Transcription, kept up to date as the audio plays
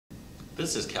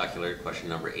This is calculator question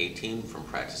number 18 from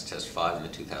practice test 5 in the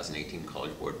 2018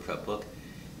 College Board prep book.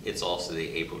 It's also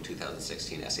the April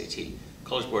 2016 SAT.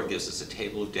 College Board gives us a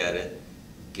table of data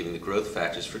giving the growth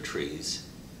factors for trees.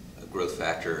 A growth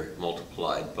factor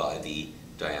multiplied by the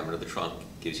diameter of the trunk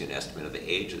gives you an estimate of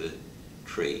the age of the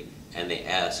tree, and they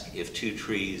ask if two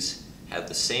trees have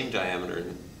the same diameter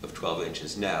of 12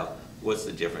 inches now, what's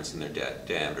the difference in their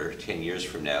diameter 10 years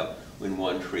from now when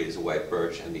one tree is a white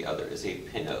birch and the other is a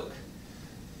pin oak.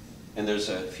 And there's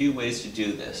a few ways to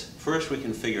do this. First, we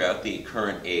can figure out the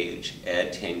current age,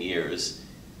 add 10 years,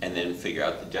 and then figure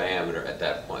out the diameter at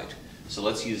that point. So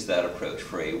let's use that approach.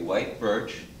 For a white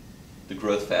birch, the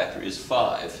growth factor is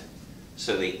 5.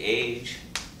 So the age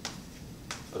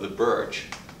of the birch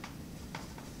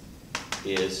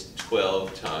is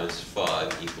 12 times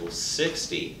 5 equals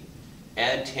 60.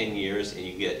 Add 10 years and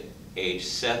you get age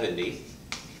 70.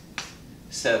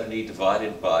 70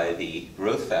 divided by the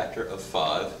growth factor of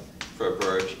 5 for a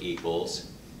birch equals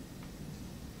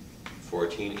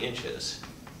 14 inches.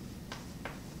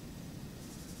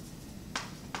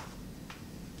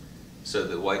 So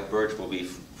the white birch will be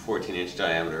 14-inch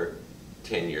diameter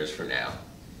 10 years from now.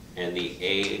 And the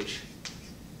age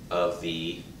of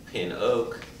the pin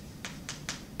oak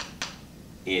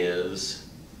is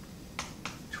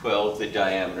 12 the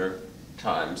diameter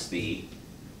times the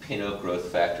pin oak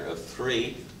growth factor of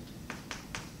 3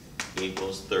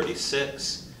 equals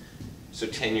 36. So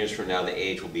 10 years from now the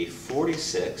age will be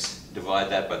 46. Divide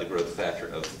that by the growth factor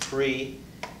of 3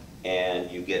 and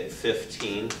you get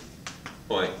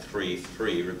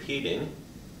 15.33 repeating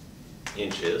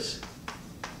inches.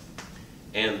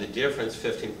 And the difference,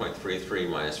 15.33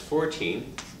 minus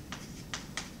 14,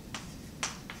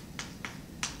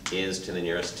 is to the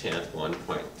nearest tenth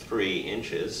 1.3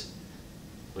 inches,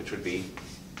 which would be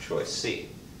choice C.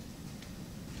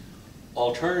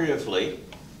 Alternatively,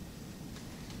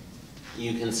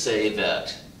 you can say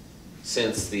that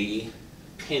since the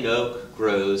pin oak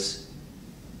grows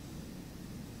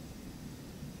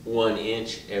 1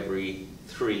 inch every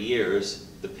 3 years,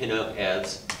 the pin oak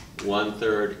adds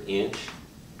 1/3 inch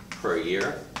per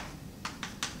year,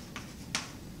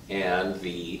 and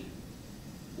the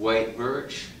white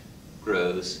birch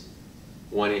grows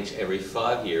 1 inch every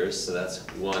 5 years, so that's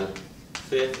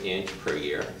 1/5 inch per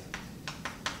year.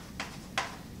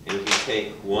 And if you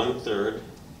take 1/3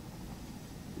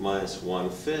 minus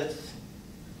 1/5,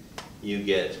 you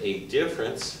get a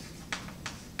difference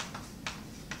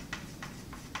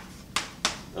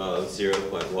of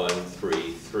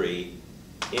 0.133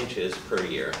 inches per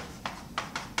year.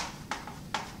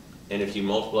 And if you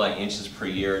multiply inches per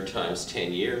year times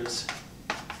 10 years,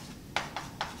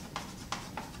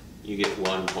 you get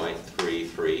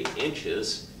 1.33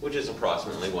 inches, which is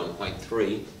approximately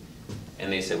 1.3. And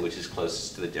they said which is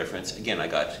closest to the difference. Again, I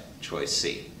got choice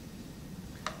C.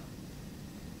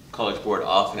 College Board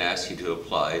often asks you to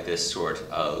apply this sort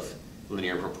of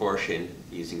linear proportion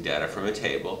using data from a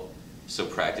table. So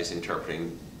practice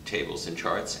interpreting tables and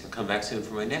charts, and come back soon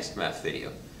for my next math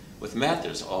video. With math,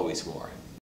 there's always more.